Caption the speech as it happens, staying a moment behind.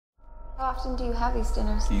How often do you have these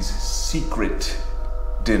dinners? These secret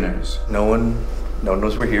dinners. No one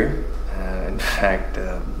knows we're here. In fact,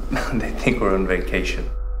 they think we're on vacation.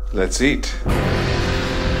 Let's eat.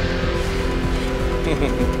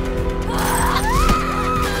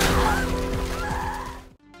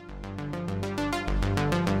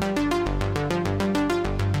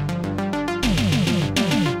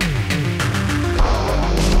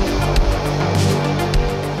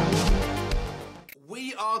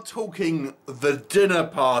 We are talking The Dinner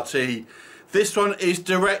Party. This one is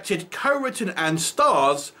directed, co-written and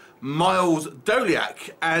stars Miles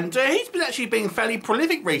Doleac, and he's been actually being fairly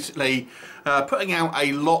prolific recently, putting out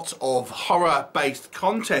a lot of horror-based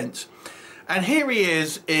content. And here he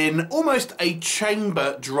is in almost a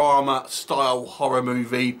chamber drama style horror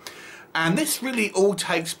movie, and this really all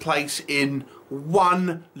takes place in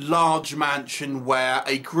one large mansion where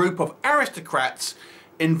a group of aristocrats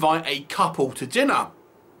invite a couple to dinner.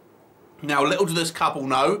 Now, little does this couple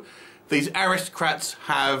know, these aristocrats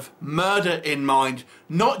have murder in mind.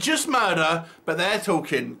 Not just murder, but they're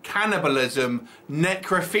talking cannibalism,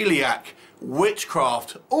 necrophiliac,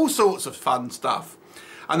 witchcraft, all sorts of fun stuff.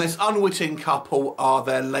 And this unwitting couple are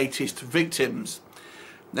their latest victims.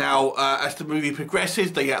 Now, as the movie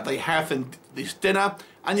progresses, they have this dinner,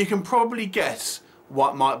 and you can probably guess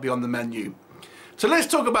what might be on the menu. So let's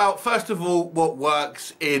talk about, first of all, what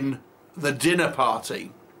works in The Dinner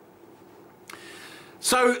Party.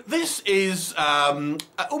 So this is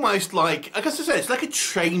almost like, I guess I said, it's like a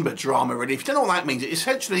chamber drama really. If you don't know what that means, it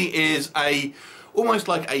essentially is almost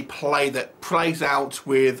like a play that plays out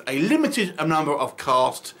with a limited number of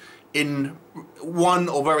cast in one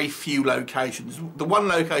or very few locations. The one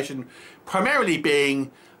location primarily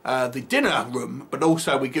being the dinner room, but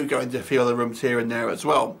also we do go into a few other rooms here and there as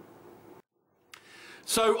well.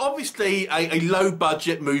 So obviously a low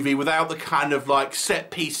budget movie without the kind of like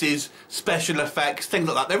set pieces, special effects, things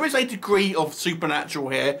like that. There is a degree of supernatural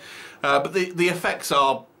here, but the effects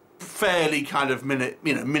are fairly kind of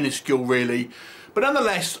minuscule really. But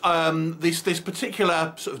nonetheless, this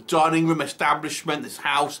particular sort of dining room establishment, this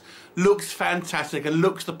house, looks fantastic and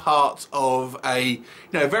looks the part of a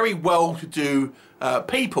very well-to-do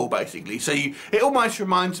people basically. So it almost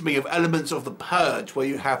reminds me of elements of The Purge, where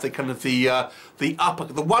you have the kind of the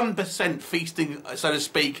 1% feasting, so to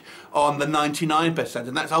speak, on the 99%,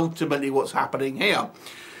 and that's ultimately what's happening here.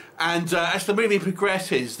 And as the movie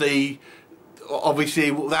progresses,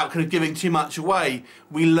 obviously, without kind of giving too much away,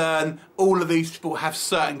 we learn all of these people have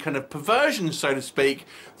certain kind of perversions, so to speak,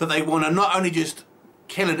 that they want to not only just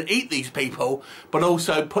kill and eat these people, but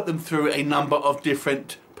also put them through a number of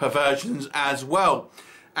different perversions as well.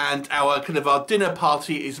 And our dinner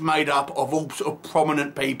party is made up of all sort of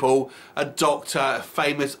prominent people, a doctor, a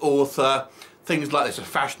famous author, things like this, a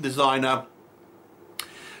fashion designer.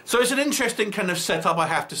 So it's an interesting kind of setup, I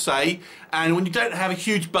have to say, and when you don't have a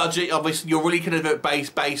huge budget, obviously you're really kind of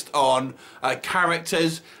based on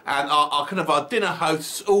characters, and our dinner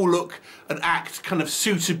hosts all look and act kind of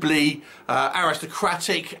suitably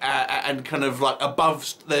aristocratic and kind of like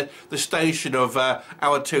above the station of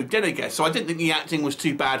our two dinner guests. So I didn't think the acting was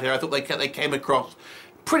too bad here. I thought they came across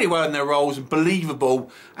pretty well in their roles and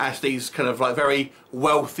believable as these kind of like very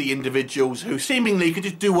wealthy individuals who seemingly could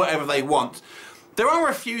just do whatever they want. There are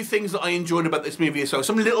a few things that I enjoyed about this movie as well,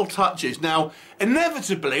 some little touches. Now,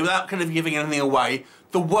 inevitably, without kind of giving anything away,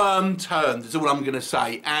 the worm turns, is all I'm going to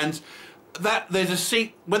say. And that there's a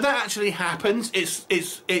scene, when that actually happens,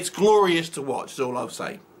 it's glorious to watch, is all I'll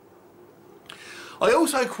say. I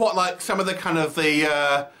also quite like some of the kind of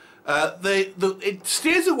it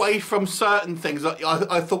steers away from certain things that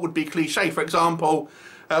I thought would be cliche. For example,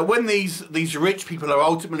 when these rich people are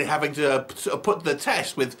ultimately having to sort of put the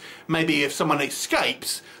test with maybe if someone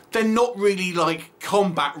escapes, they're not really like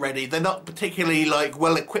combat ready. They're not particularly like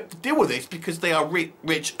well equipped to deal with this because they are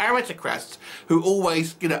rich aristocrats who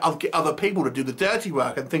always get other people to do the dirty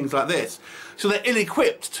work and things like this. So they're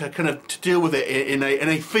ill-equipped to kind of to deal with it in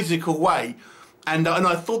a physical way. And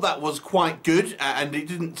I thought that was quite good, and it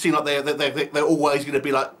didn't seem like they're always going to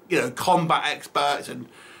be like combat experts and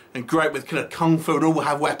great with kind of kung fu and all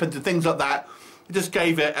have weapons and things like that. It just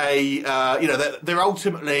gave it a they're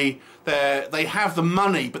ultimately they have the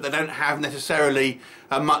money, but they don't have necessarily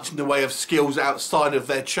much in the way of skills outside of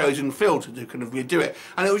their chosen field to kind of do it.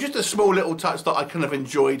 And it was just a small little touch that I kind of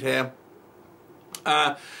enjoyed here.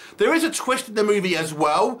 There is a twist in the movie as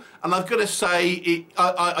well, and I've got to say,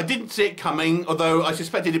 I didn't see it coming, although I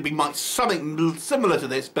suspected it'd be something similar to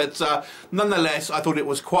this, but nonetheless, I thought it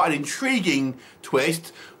was quite an intriguing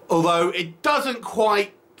twist, although it doesn't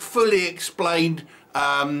quite fully explain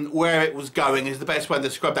where it was going is the best way to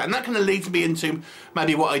describe that. And that kind of leads me into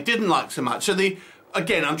maybe what I didn't like so much. So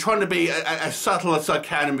again, I'm trying to be as subtle as I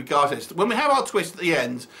can in regards to this. When we have our twist at the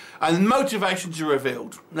end and motivations are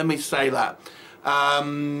revealed, let me say that,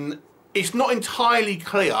 it's not entirely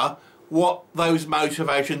clear what those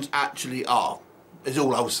motivations actually are, is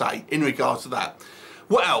all I'll say in regards to that.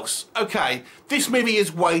 What else? Okay, this movie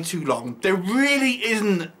is way too long. There really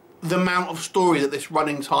isn't the amount of story that this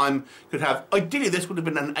running time could have. Ideally, this would have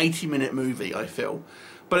been an 80-minute movie, I feel.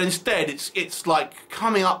 But instead, it's like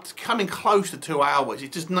coming close to 2 hours.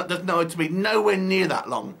 It just doesn't know to be nowhere near that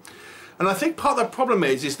long. And I think part of the problem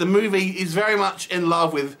is the movie is very much in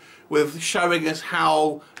love with showing us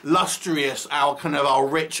how lustrous our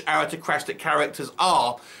rich aristocratic characters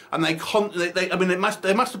are. And I mean,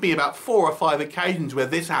 there must be about 4 or 5 occasions where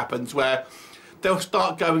this happens, where they'll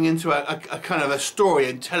start going into a kind of a story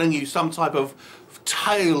and telling you some type of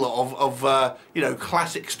tale of you know,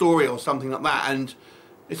 classic story or something like that, and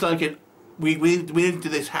it's like we need to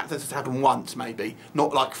this happen once, maybe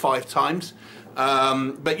not like 5 times.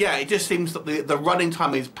 But yeah, it just seems that the running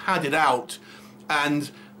time is padded out, and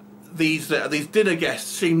these dinner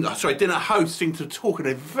hosts seem to talk in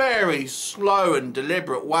a very slow and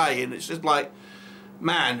deliberate way, and it's just like,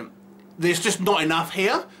 man, there's just not enough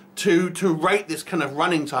here to rate this kind of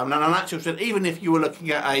running time. And actually, even if you were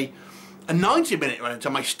looking at a 90-minute running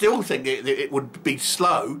time, I still think it would be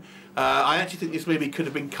slow. I actually think this movie could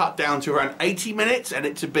have been cut down to around 80 minutes, and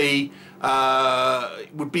it to be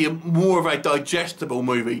would be more of a digestible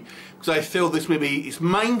movie, because I feel this movie, its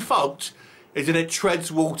main fault is that it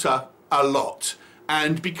treads water a lot,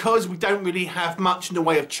 and because we don't really have much in the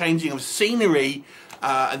way of changing of scenery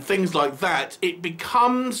and things like that, it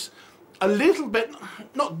becomes a little bit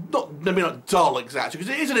maybe not dull exactly,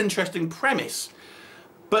 because it is an interesting premise,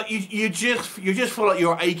 but you just feel like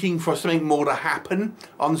you're aching for something more to happen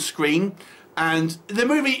on screen. And the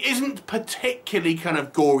movie isn't particularly kind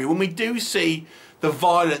of gory. When we do see the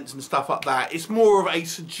violence and stuff like that, it's more of a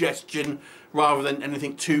suggestion rather than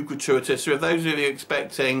anything too gratuitous. So if those of you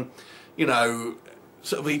expecting, you know,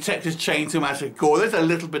 sort of the Texas Chainsaw Massacre gore, there's a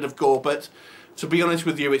little bit of gore, but to be honest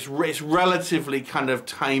with you, it's relatively kind of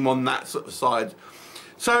tame on that sort of side.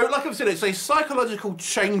 So, like I've said, it's a psychological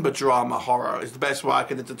chamber drama horror is the best way I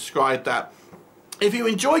can describe that. If you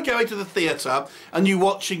enjoy going to the theatre and you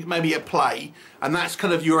watching maybe a play, and that's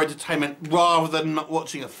kind of your entertainment rather than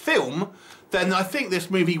watching a film, then I think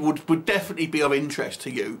this movie would definitely be of interest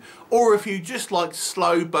to you. Or if you just like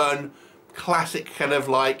slow burn, classic kind of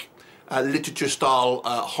like literature style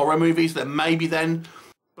horror movies, then maybe then.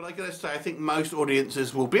 But I gotta say, I think most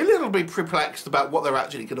audiences will be a little bit perplexed about what they're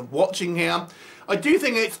actually kind of watching here. I do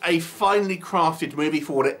think it's a finely crafted movie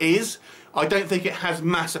for what it is. I don't think it has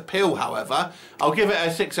mass appeal, however. I'll give it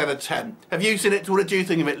a 6 out of 10. Have you seen it? What did you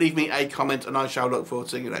think of it? Leave me a comment and I shall look forward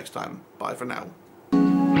to seeing you next time. Bye for now.